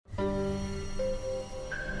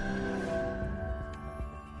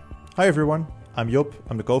Hi everyone, I'm Job.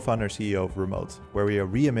 I'm the co-founder and CEO of Remote, where we are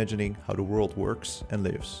reimagining how the world works and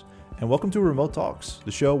lives. And welcome to Remote Talks,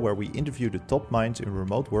 the show where we interview the top minds in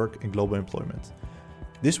remote work and global employment.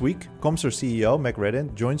 This week, Comstor CEO Mac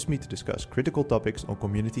Redden joins me to discuss critical topics on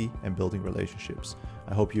community and building relationships.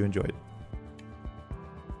 I hope you enjoy it.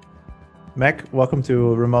 Mac, welcome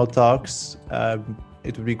to Remote Talks.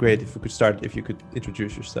 It would be great if we could start, if you could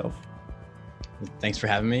introduce yourself. Thanks for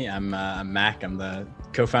having me. I'm Mac. I'm the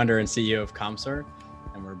co-founder and CEO of Comstor,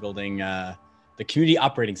 and we're building the community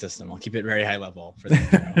operating system. I'll keep it very high level for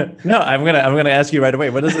that. No, I'm gonna ask you right away.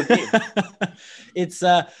 What does it mean? It's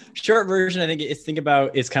a short version. I think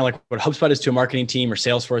it's kind of like what HubSpot is to a marketing team or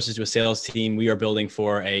Salesforce is to a sales team. We are building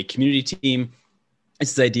for a community team.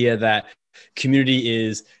 It's the idea that community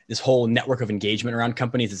is this whole network of engagement around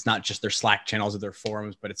companies. It's not just their Slack channels or their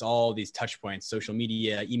forums, but it's all these touch points, social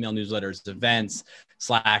media, email newsletters, events,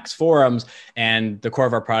 Slacks, forums. And the core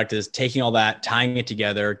of our product is taking all that, tying it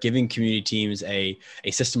together, giving community teams a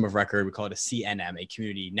system of record. We call it a CNM, a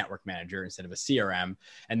community network manager instead of a CRM,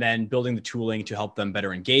 and then building the tooling to help them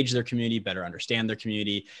better engage their community, better understand their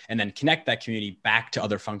community, and then connect that community back to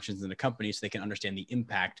other functions in the company so they can understand the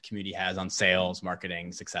impact community has on sales,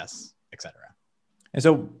 marketing, success, etc. And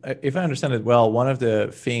so, if I understand it well, one of the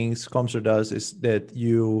things Comstor does is that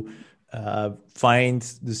you find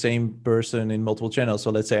the same person in multiple channels. So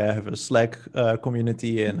let's say I have a Slack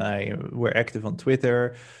community and we're active on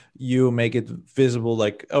Twitter. You make it visible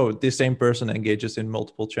like, oh, this same person engages in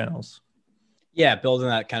multiple channels. Yeah, building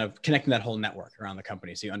that kind of connecting that whole network around the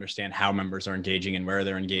company so you understand how members are engaging and where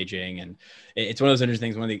they're engaging. And it's one of those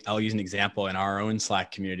interesting things. I'll use an example in our own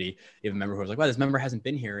Slack community. You have a member who was like, wow, this member hasn't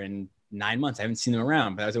been here in 9 months. I haven't seen them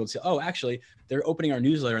around, but I was able to say, oh, actually, they're opening our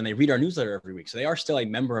newsletter and they read our newsletter every week. So they are still a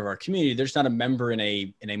member of our community. They're just not a member in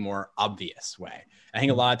a more obvious way. I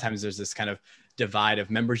think a lot of times there's this kind of divide of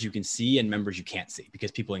members you can see and members you can't see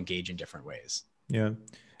because people engage in different ways. Yeah,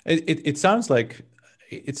 it sounds like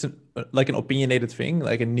it's like an opinionated thing,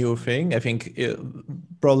 like a new thing. I think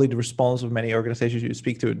probably the response of many organizations you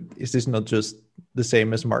speak to is this not just the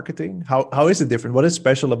same as marketing? How is it different? What is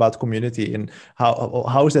special about community, and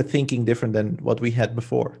how is that thinking different than what we had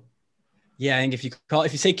before? Yeah, I think if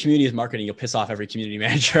you say community is marketing, you'll piss off every community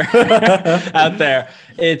manager out there.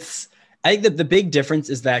 I think that the big difference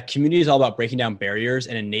is that community is all about breaking down barriers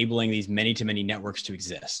and enabling these many-to-many networks to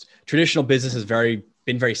exist. Traditional business has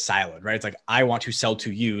been very siloed, right? It's like, I want to sell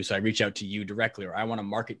to you, so I reach out to you directly, or I want to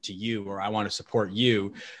market to you, or I want to support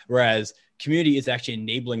you. Whereas community is actually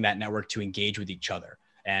enabling that network to engage with each other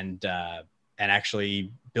and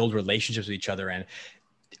actually build relationships with each other. And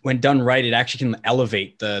when done right, it actually can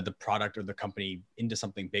elevate the product or the company into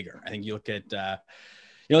something bigger. I think you look at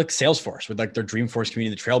like Salesforce with like their Dreamforce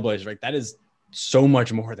community, the Trailblazers, right? That is so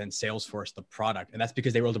much more than Salesforce, the product. And that's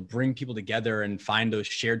because they were able to bring people together and find those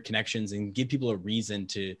shared connections and give people a reason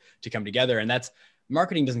to come together. And that's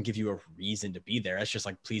marketing doesn't give you a reason to be there. It's just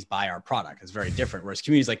like, please buy our product. It's very different. Whereas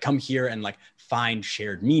communities like, come here and like find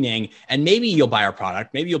shared meaning, and maybe you'll buy our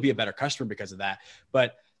product. Maybe you'll be a better customer because of that.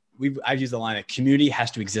 But I've used the line that community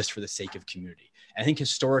has to exist for the sake of community. And I think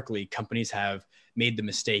historically companies have made the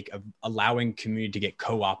mistake of allowing community to get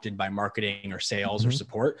co-opted by marketing or sales or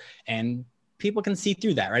support. And people can see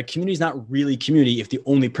through that, right? Community is not really community if the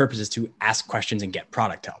only purpose is to ask questions and get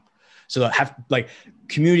product help. So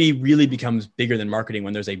community really becomes bigger than marketing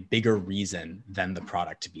when there's a bigger reason than the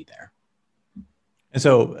product to be there. And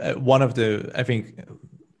so I think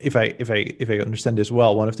if I understand this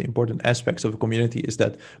well, one of the important aspects of a community is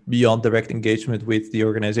that beyond direct engagement with the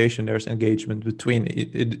organization, there's engagement between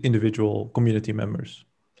individual community members.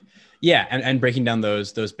 Yeah, and breaking down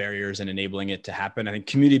those barriers and enabling it to happen. I think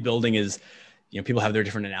community building is, people have their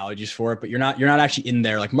different analogies for it, but you're not actually in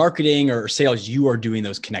there like marketing or sales. You are doing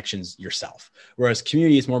those connections yourself. Whereas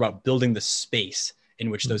community is more about building the space in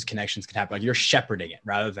which those connections can happen. Like you're shepherding it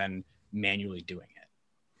rather than manually doing it.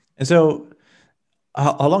 And so,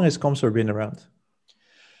 how long has Comstor been around?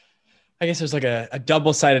 I guess there's like a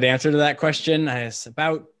double-sided answer to that question. It's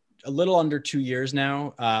about a little under 2 years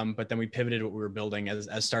now, but then we pivoted what we were building as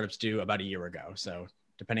startups do about a year ago. So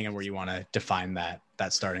depending on where you want to define that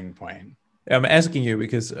starting point. I'm asking you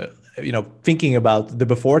because, thinking about the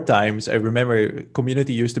before times, I remember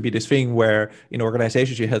community used to be this thing where in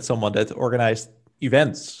organizations you had someone that organized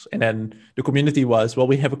events, and then the community was, well,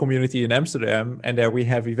 we have a community in Amsterdam and there we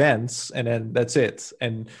have events, and then that's it.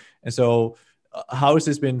 And so how has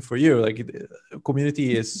this been for you? Like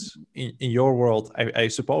community is in your world, I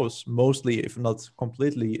suppose, mostly, if not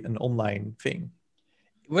completely, an online thing.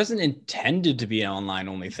 wasn't intended to be an online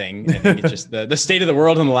only thing. I think it's just the state of the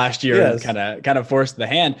world in the last year Yes. kind of forced the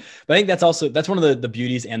hand. But I think that's one of the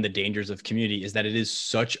beauties and the dangers of community is that it is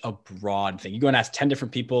such a broad thing. You go and ask 10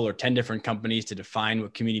 different people or 10 different companies to define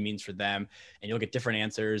what community means for them, and you'll get different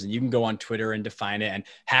answers. And you can go on Twitter and define it, and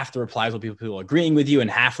half the replies will be people agreeing with you, and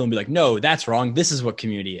half of them will be like, no, that's wrong. This is what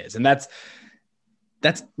community is. And that's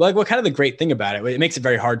like what kind of the great thing about it. It makes it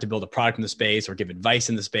very hard to build a product in the space or give advice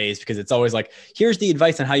in the space, because it's always like, here's the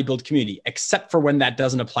advice on how you build community, except for when that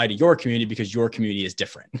doesn't apply to your community because your community is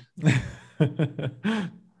different. And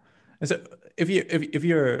so if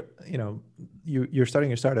you're, you're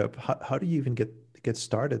starting a startup, how do you even get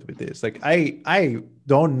started with this? Like, I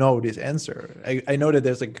don't know this answer. I know that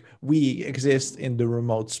there's like, we exist in the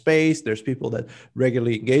remote space. There's people that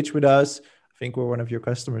regularly engage with us. I think we're one of your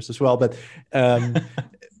customers as well, but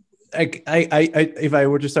if I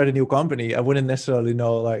were to start a new company, I wouldn't necessarily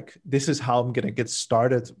know like, this is how I'm going to get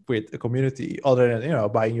started with a community, other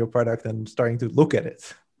than, buying your product and starting to look at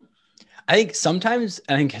it. I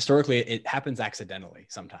think historically it happens accidentally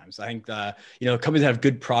sometimes. I think companies that have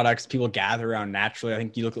good products, people gather around naturally. I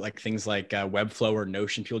think you look at like things like Webflow or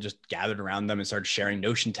Notion, people just gathered around them and started sharing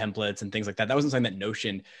Notion templates and things like that. That wasn't something that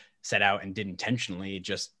Notion set out and did intentionally. It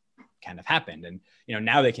just kind of happened. And,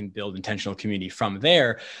 now they can build intentional community from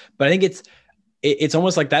there. But I think it's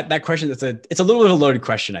almost like that question. It's a little bit of a loaded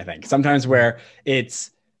question, I think, sometimes, where it's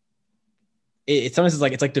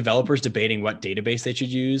like developers debating what database they should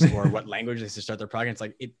use or what language they should start their project. It's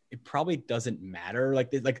like, it probably doesn't matter.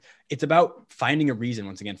 Like it's about finding a reason,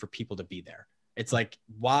 once again, for people to be there. It's like,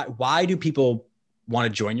 why do people want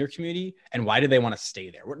to join your community, and why do they want to stay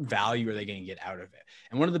there? What value are they going to get out of it?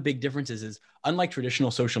 And one of the big differences is, unlike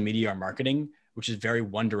traditional social media or marketing, which is very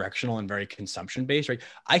one directional and very consumption based, right?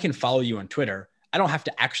 I can follow you on Twitter. I don't have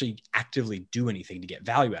to actually actively do anything to get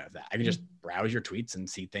value out of that. I can just browse your tweets and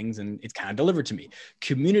see things, and it's kind of delivered to me.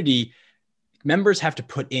 Community members have to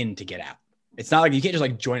put in to get out. It's not like you can't just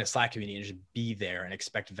like join a Slack community and just be there and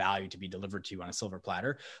expect value to be delivered to you on a silver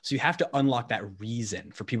platter. So you have to unlock that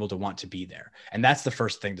reason for people to want to be there. And that's the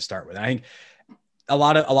first thing to start with. And I think a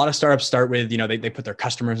lot of startups start with, they put their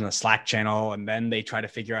customers in a Slack channel, and then they try to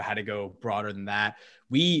figure out how to go broader than that.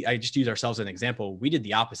 I just use ourselves as an example. We did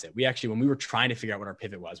the opposite. We actually, when we were trying to figure out what our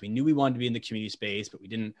pivot was, we knew we wanted to be in the community space, but we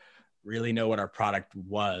didn't really know what our product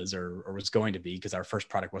was or was going to be, because our first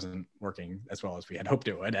product wasn't working as well as we had hoped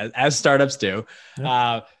it would, as startups do.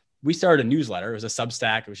 Yeah. We started a newsletter. It was a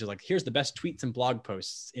Substack. It was just like, here's the best tweets and blog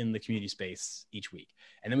posts in the community space each week.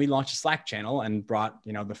 And then we launched a Slack channel and brought,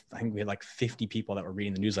 I think we had like 50 people that were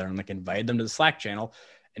reading the newsletter, and like invited them to the Slack channel.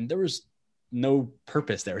 And there was no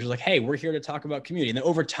purpose there. It was just like, hey, we're here to talk about community. And then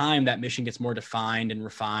over time, that mission gets more defined and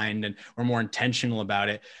refined, and we're more intentional about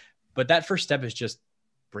it. But that first step is just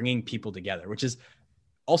bringing people together, which is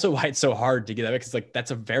also why it's so hard to get that, because like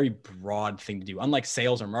that's a very broad thing to do. Unlike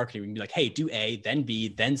sales or marketing, we can be like, hey, do A, then B,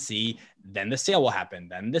 then C, then the sale will happen,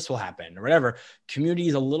 then this will happen, or whatever. Community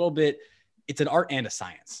is a little bit, it's an art and a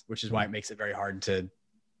science, which is why it makes it very hard to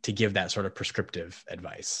give that sort of prescriptive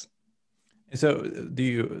advice. So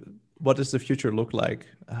what does the future look like?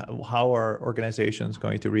 How are organizations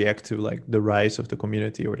going to react to like the rise of the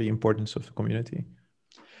community or the importance of the community?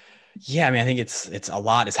 Yeah, I think it's a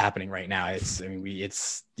lot is happening right now. It's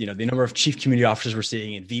the number of chief community officers we're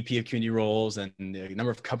seeing and VP of community roles, and the number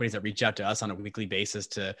of companies that reach out to us on a weekly basis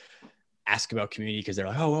to ask about community, because they're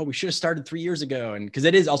like, oh, well, we should have started 3 years ago. And because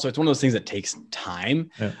it's one of those things that takes time.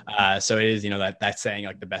 Yeah. So it is, that saying,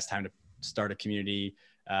 like the best time to start a community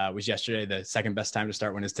was yesterday. The second best time to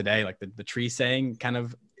start one is today. Like the tree saying kind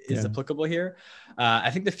of is applicable here.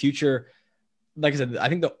 I think the future, like I said, I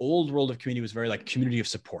think the old world of community was very like community of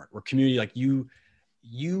support, where community, like you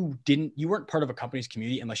weren't part of a company's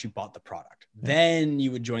community unless you bought the product. Then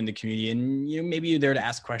you would join the community, and maybe you're there to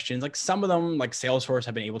ask questions. Like some of them, like Salesforce,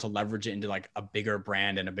 have been able to leverage it into like a bigger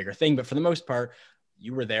brand and a bigger thing. But for the most part,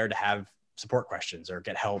 you were there to have support questions or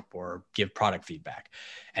get help or give product feedback.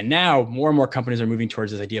 And now more and more companies are moving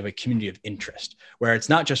towards this idea of a community of interest, where it's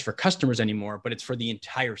not just for customers anymore, but it's for the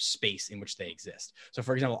entire space in which they exist. So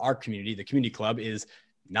for example, our community, the Community Club, is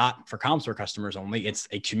not for Comstor customers only. It's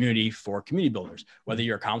a community for community builders, whether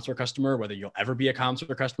you're a Comstor customer, whether you'll ever be a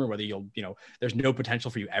Comstor customer, whether there's no potential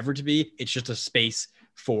for you ever to be. It's just a space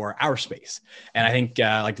for our space. And I think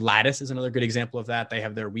like Lattice is another good example of that. They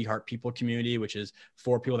have their We Heart People community, which is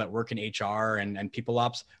for people that work in HR and people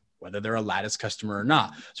ops, whether they're a Lattice customer or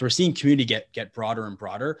not. So we're seeing community get broader and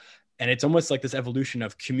broader. And it's almost like this evolution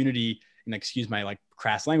of community and excuse my like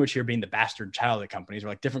crass language here, being the bastard child of the companies,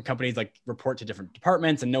 where like different companies like report to different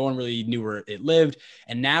departments and no one really knew where it lived.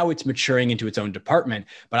 And now it's maturing into its own department.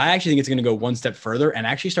 But I actually think it's going to go one step further and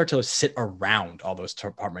actually start to sit around all those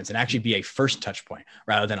departments and actually be a first touch point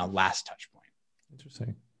rather than a last touch point.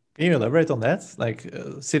 Interesting. Can you elaborate on that? Like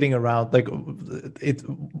sitting around, like it,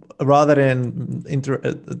 rather than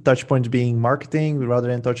touch points being marketing, rather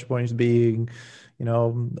than touch points being, you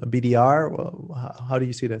know, BDR. Well, how do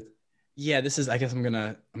you see that? Yeah, this is, I guess I'm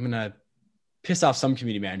gonna piss off some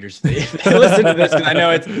community managers if they listen to this, because I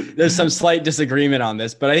know there's some slight disagreement on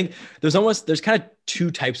this, but I think there's kind of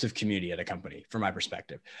two types of community at a company from my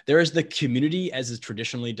perspective. There is the community as is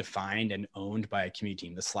traditionally defined and owned by a community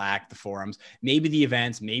team, the Slack, the forums, maybe the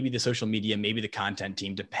events, maybe the social media, maybe the content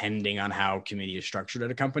team, depending on how community is structured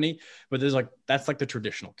at a company. But that's like the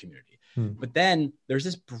traditional community. But then there's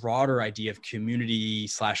this broader idea of community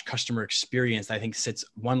 / customer experience that I think sits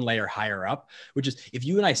one layer higher up, which is if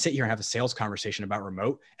you and I sit here and have a sales conversation about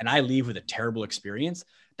remote and I leave with a terrible experience,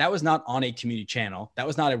 that was not on a community channel. That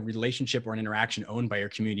was not a relationship or an interaction owned by your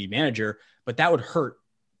community manager, but that would hurt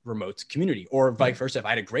remote's community, or vice versa. If I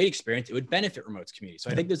had a great experience, it would benefit remote's community. So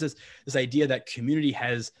I think there's this idea that community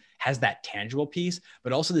has that tangible piece,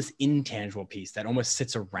 but also this intangible piece that almost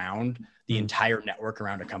sits around the entire network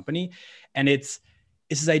around a company. And it's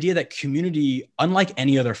this idea that community, unlike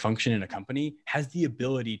any other function in a company, has the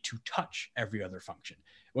ability to touch every other function.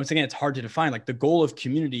 Once again, it's hard to define. Like the goal of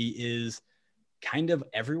community is kind of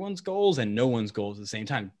everyone's goals and no one's goals at the same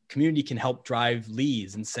time. Community can help drive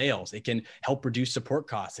leads and sales. It can help reduce support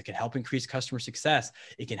costs. It can help increase customer success.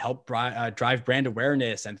 It can help drive brand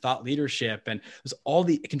awareness and thought leadership. And there's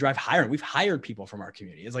it can drive hiring. We've hired people from our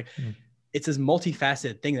community. It's like, it's this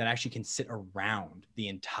multifaceted thing that actually can sit around the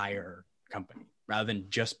entire company rather than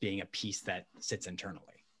just being a piece that sits internally.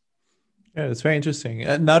 Yeah, it's very interesting.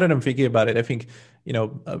 Now that I'm thinking about it, I think,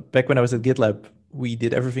 back when I was at GitLab, we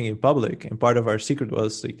did everything in public, and part of our secret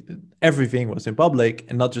was like, everything was in public.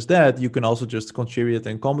 And not just that, you can also just contribute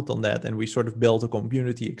and comment on that. And we sort of built a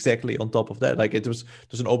community exactly on top of that. Like it was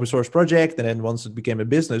an open source project, and then once it became a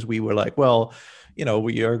business, we were like, well,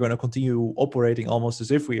 we are going to continue operating almost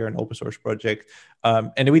as if we are an open source project.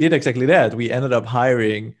 And we did exactly that. We ended up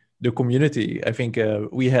hiring the community. I think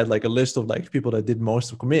we had like a list of like people that did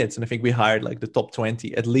most of commits, and I think we hired like the top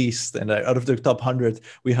 20 at least, and out of the top 100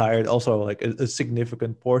 we hired also like a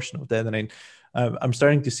significant portion of that. And I'm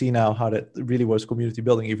starting to see now how that really was community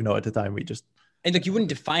building, even though at the time we just, and like you wouldn't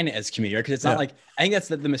define it as community, right? Because it's not like, I think that's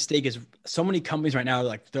the mistake is so many companies right now,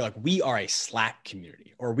 they're like, we are a Slack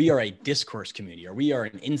community, or we are a discourse community, or we are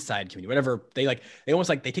an inside community, whatever. They almost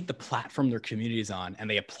like they take the platform their community is on and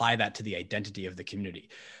they apply that to the identity of the community.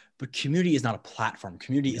 But community is not a platform.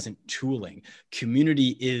 Community isn't tooling.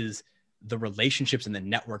 Community is the relationships and the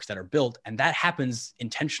networks that are built. And that happens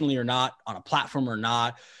intentionally or not, on a platform or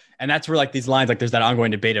not. And that's where like these lines, like there's that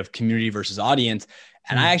ongoing debate of community versus audience.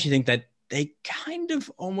 And I actually think that they kind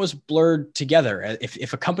of almost blurred together.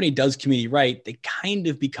 If a company does community right, they kind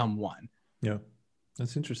of become one. Yeah,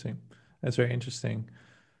 that's interesting. That's very interesting.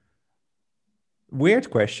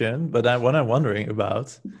 Weird question, but what I'm wondering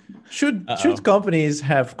about, should companies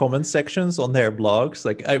have comment sections on their blogs?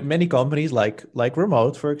 Like many companies, like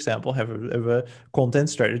Remote, for example, have a content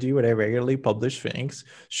strategy where they regularly publish things.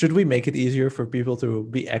 Should we make it easier for people to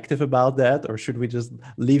be active about that, or should we just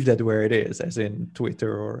leave that where it is, as in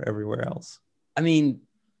Twitter or everywhere else? I mean,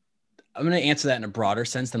 I'm going to answer that in a broader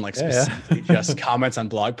sense than like specifically just comments on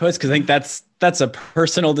blog posts, because I think that's a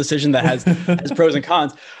personal decision that has pros and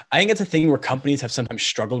cons. I think it's a thing where companies have sometimes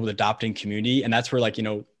struggled with adopting community. And that's where like,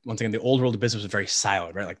 once again, the old world of business was very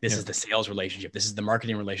siloed, right? Like this is the sales relationship. This is the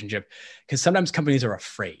marketing relationship. Because sometimes companies are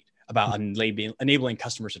afraid about enabling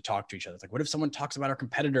customers to talk to each other. It's like, what if someone talks about our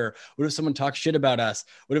competitor? What if someone talks shit about us?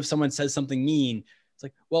 What if someone says something mean? It's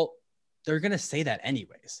like, well, they're going to say that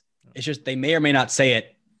anyways. It's just, they may or may not say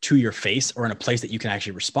it to your face or in a place that you can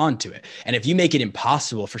actually respond to it. And if you make it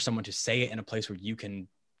impossible for someone to say it in a place where you can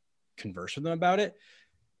converse with them about it,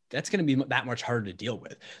 that's going to be that much harder to deal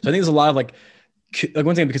with. So I think there's a lot of like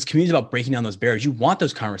one thing, because community is about breaking down those barriers. You want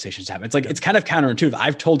those conversations to happen. It's like, it's kind of counterintuitive.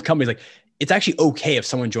 I've told companies like, it's actually okay if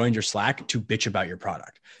someone joins your Slack to bitch about your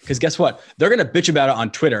product. Because guess what? They're going to bitch about it on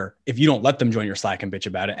Twitter if you don't let them join your Slack and bitch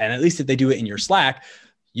about it. And at least if they do it in your Slack,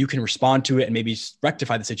 you can respond to it and maybe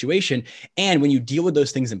rectify the situation. And when you deal with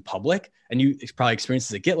those things in public, and you probably experience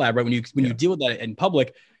this at GitLab, right? When you deal with that in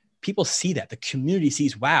public, people see that. The community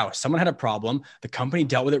sees, wow, someone had a problem. The company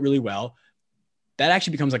dealt with it really well. That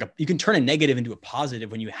actually becomes like you can turn a negative into a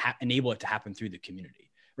positive when you enable it to happen through the community.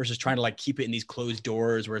 versus trying to like keep it in these closed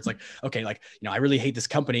doors where it's like, okay, like, I really hate this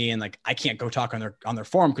company and like, I can't go talk on their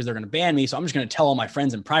forum because they're going to ban me. So I'm just going to tell all my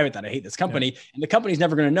friends in private that I hate this company, and the company's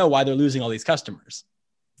never going to know why they're losing all these customers.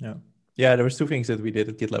 Yeah. There was two things that we did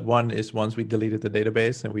at GitLab. One is once we deleted the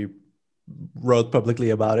database and we wrote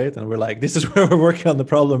publicly about it, and we're like, this is where we're working on the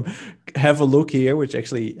problem, have a look here, which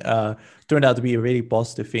actually turned out to be a really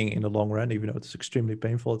positive thing in the long run, even though it's extremely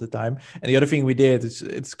painful at the time. And the other thing we did is,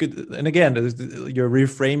 it's good, and again, you're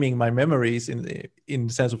reframing my memories in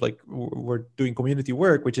the sense of like, we're doing community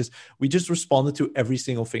work, which is we just responded to every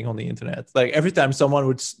single thing on the internet. Like every time someone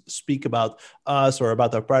would speak about us or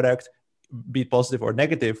about our product, be it positive or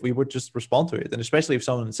negative, we would just respond to it. And especially if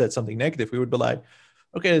someone said something negative, we would be like,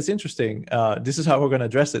 okay, that's interesting. This is how we're going to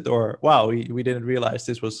address it. Or, wow, we didn't realize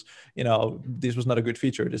this was, this was not a good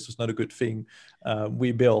feature. This was not a good thing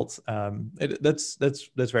we built. That's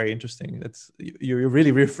very interesting. You're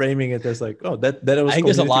really reframing it as like, oh, that was. I think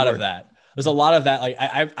there's a lot of that. There's a lot of that. Like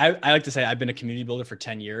I like to say I've been a community builder for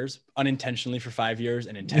 10 years, unintentionally for 5 years,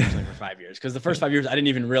 and intentionally for 5 years. Because the first 5 years, I didn't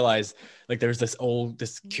even realize like there's this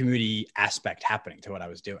community aspect happening to what I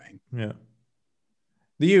was doing. Yeah.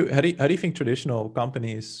 How do you think traditional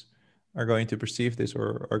companies are going to perceive this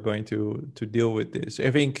or are going to deal with this?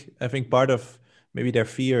 I think part of maybe their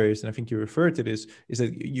fear is, and I think you referred to this, is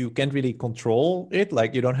that you can't really control it.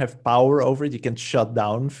 Like you don't have power over it. You can shut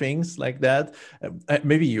down things like that.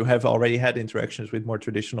 Maybe you have already had interactions with more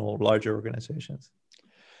traditional, larger organizations.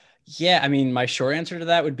 Yeah, I mean, my short answer to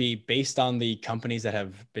that would be based on the companies that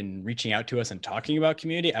have been reaching out to us and talking about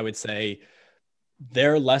community. I would say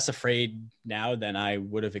they're less afraid now than I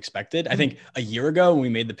would have expected. I think a year ago when we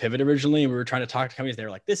made the pivot originally and we were trying to talk to companies, they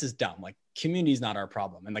were like, this is dumb. Like community is not our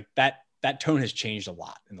problem. And like that tone has changed a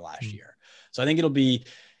lot in the last year. So I think it'll be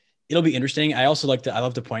interesting. I also I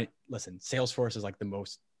love to point, listen, Salesforce is like the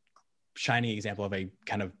most shining example of a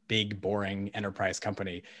kind of big, boring enterprise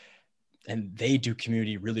company. And they do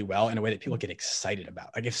community really well in a way that people get excited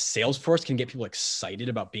about. Like if Salesforce can get people excited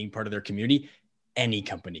about being part of their community, any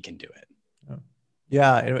company can do it.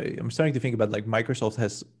 Yeah, I'm starting to think about like Microsoft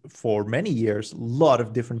has for many years a lot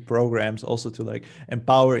of different programs also to like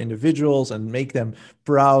empower individuals and make them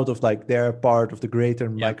proud of like their part of the greater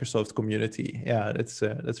Microsoft community. Yeah, that's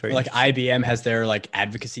very like IBM has their like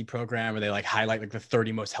advocacy program where they like highlight like the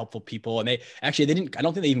 30 most helpful people, and I don't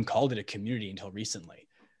think they even called it a community until recently.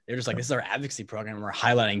 They're just like, this is our advocacy program and we're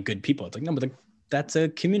highlighting good people. It's like, no, but that's a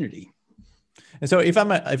community. And so if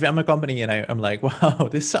I'm a company and I'm like, wow,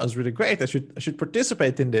 this sounds really great, I should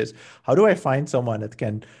participate in this. How do I find someone that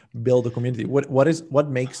can build a community? What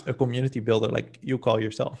makes a community builder like you call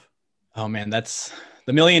yourself? Oh man, that's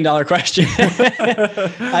the $1 million question.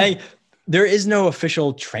 There is no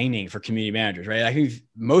official training for community managers, right? I think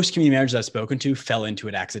most community managers I've spoken to fell into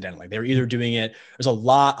it accidentally. They were either doing it. There's a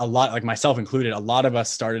lot, like myself included, a lot of us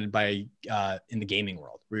started by in the gaming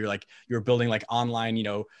world where you were building like online,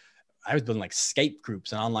 I was building like Skype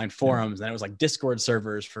groups and online forums, and it was like Discord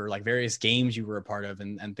servers for like various games you were a part of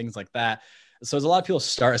and things like that. So there's a lot of people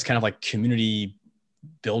start as kind of like community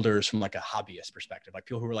builders from like a hobbyist perspective, like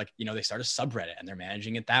people who are like, they start a subreddit and they're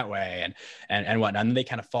managing it that way and whatnot. And they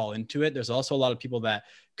kind of fall into it. There's also a lot of people that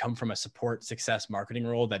come from a support success marketing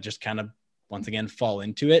role that just kind of, once again, fall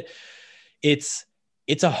into it. It's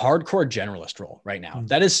a hardcore generalist role right now.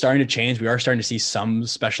 That is starting to change. We are starting to see some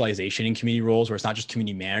specialization in community roles where it's not just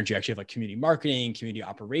community manager. You actually have like community marketing, community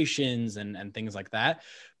operations, and things like that.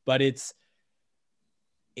 But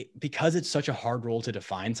because it's such a hard role to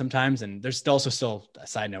define sometimes. And there's still a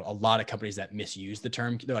side note, a lot of companies that misuse the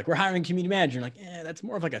term. They're like, we're hiring a community manager. And like, that's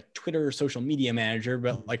more of like a Twitter social media manager.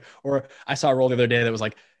 But like, or I saw a role the other day that was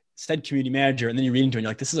like, said community manager, and then you read into it and you're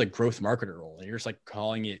like, this is a growth marketer role, and you're just like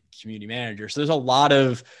calling it community manager. So there's a lot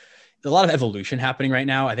of evolution happening right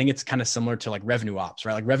now. I think it's kind of similar to like revenue ops,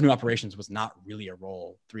 right? Like revenue operations was not really a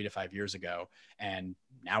role 3 to 5 years ago, and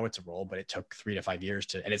now it's a role, but it took 3 to 5 years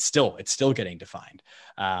and it's still getting defined.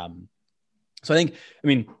 So I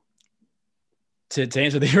mean, to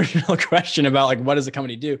answer the original question about like, what does the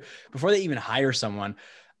company do before they even hire someone?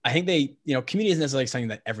 I think community isn't necessarily something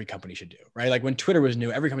that every company should do, right? Like when Twitter was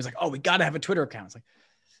new, every company's like, oh, we got to have a Twitter account. It's like,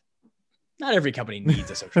 not every company needs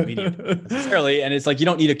a social media necessarily. And it's like, you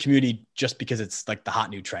don't need a community just because it's like the hot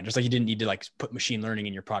new trend. Just like you didn't need to like put machine learning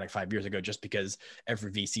in your product 5 years ago, just because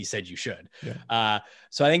every VC said you should. Yeah.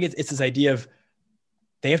 So I think it's this idea of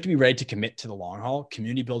they have to be ready to commit to the long haul.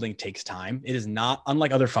 Community building takes time. It is not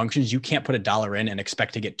unlike other functions. You can't put $1 in and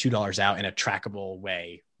expect to get $2 out in a trackable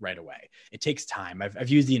way right away. It takes time. I've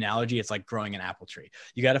used the analogy. It's like growing an apple tree.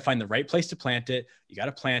 You got to find the right place to plant it. You got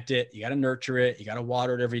to plant it. You got to nurture it. You got to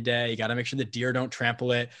water it every day. You got to make sure the deer don't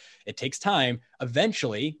trample it. It takes time.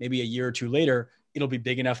 Eventually, maybe a year or two later, it'll be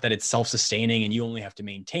big enough that it's self-sustaining and you only have to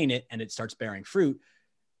maintain it and it starts bearing fruit.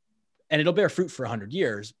 And it'll bear fruit for 100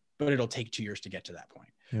 years, but it'll take 2 years to get to that point.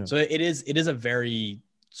 Yeah. So it is a very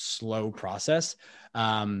slow process.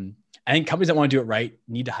 I think companies that want to do it right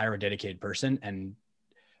need to hire a dedicated person, and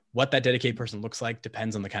what that dedicated person looks like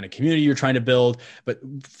depends on the kind of community you're trying to build. But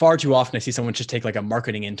far too often I see someone just take like a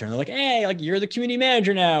marketing intern. They're like, hey, like you're the community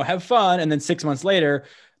manager now, have fun. And then 6 months later,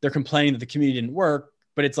 they're complaining that the community didn't work.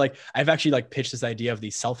 But it's like, I've actually like pitched this idea of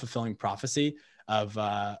the self-fulfilling prophecy of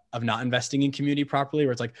not investing in community properly,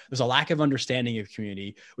 where it's like, there's a lack of understanding of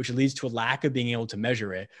community, which leads to a lack of being able to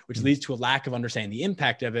measure it, which leads to a lack of understanding the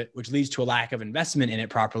impact of it, which leads to a lack of investment in it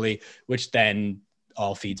properly, which then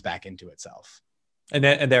all feeds back into itself. And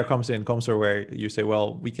there comes Comstor where you say,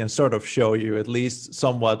 well, we can sort of show you at least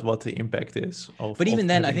somewhat what the impact is. But even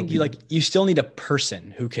then, I think you still need a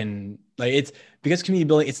person who can, like, it's because community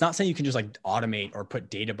building, it's not saying you can just like automate or put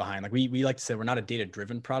data behind. Like we like to say, we're not a data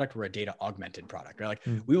driven product, we're a data augmented product, right? Like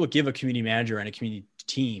we will give a community manager and a community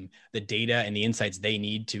team the data and the insights they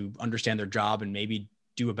need to understand their job and maybe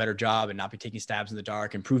do a better job and not be taking stabs in the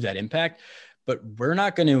dark, improve that impact. But we're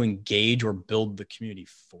not going to engage or build the community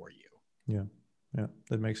for you. Yeah. Yeah,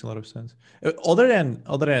 that makes a lot of sense. Other than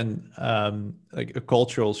like a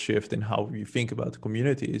cultural shift in how you think about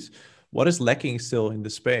communities, what is lacking still in the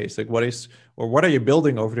space? Like what are you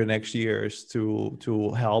building over the next years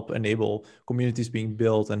to help enable communities being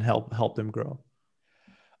built and help them grow?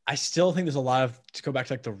 I still think there's a lot of, to go back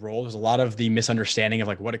to like the role, there's a lot of the misunderstanding of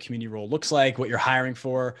like what a community role looks like, what you're hiring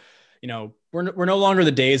for. You know, we're no longer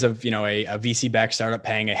the days of, you know, a VC-backed startup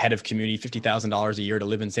paying a head of community $50,000 a year to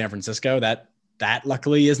live in San Francisco. That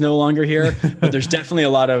luckily is no longer here, but there's definitely a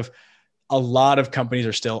lot of companies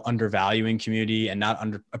are still undervaluing community and not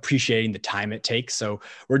appreciating the time it takes. So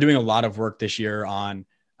we're doing a lot of work this year on,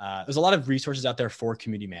 there's a lot of resources out there for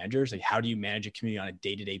community managers. Like, how do you manage a community on a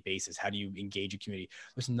day-to-day basis? How do you engage a community?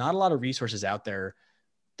 There's not a lot of resources out there.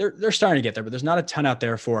 They're starting to get there, but there's not a ton out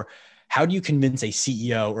there for how do you convince a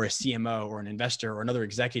CEO or a CMO or an investor or another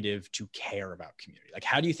executive to care about community? Like,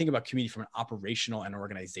 how do you think about community from an operational and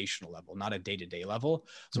organizational level, not a day-to-day level?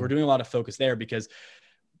 So we're doing a lot of focus there because,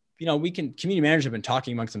 you know, community managers have been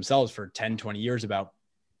talking amongst themselves for 10, 20 years about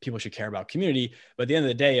people should care about community. But at the end of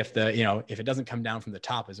the day, if it doesn't come down from the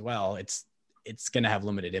top as well, it's going to have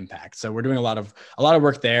limited impact. So we're doing a lot of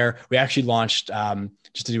work there. We actually launched,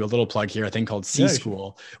 just to do a little plug here, a thing called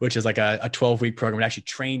C-School, which is like a 12-week program to actually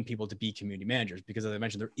train people to be community managers. Because as I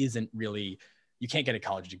mentioned, there isn't really, you can't get a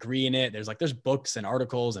college degree in it. There's books and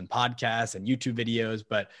articles and podcasts and YouTube videos,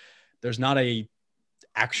 but there's not a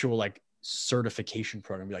actual like certification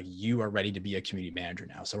program. Like, you are ready to be a community manager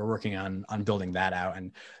now. So we're working on building that out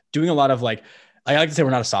and doing a lot of like, I like to say we're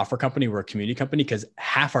not a software company, we're a community company, because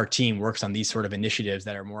half our team works on these sort of initiatives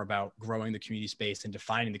that are more about growing the community space and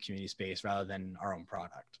defining the community space rather than our own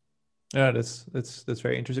product. Yeah, that's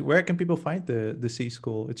very interesting. Where can people find the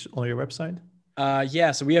C-School? It's on your website? Yeah,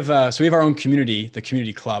 so we have our own community, the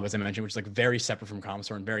Community Club, as I mentioned, which is like very separate from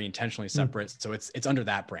Comstor and very intentionally separate. So it's under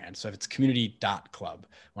that brand. So if it's community.club,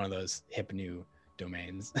 one of those hip new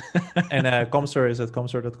domains. And Comstor is at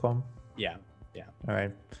comstor.com? Yeah. All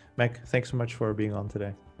right. Mac, thanks so much for being on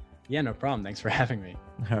today. Yeah, no problem. Thanks for having me.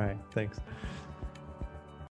 All right. Thanks.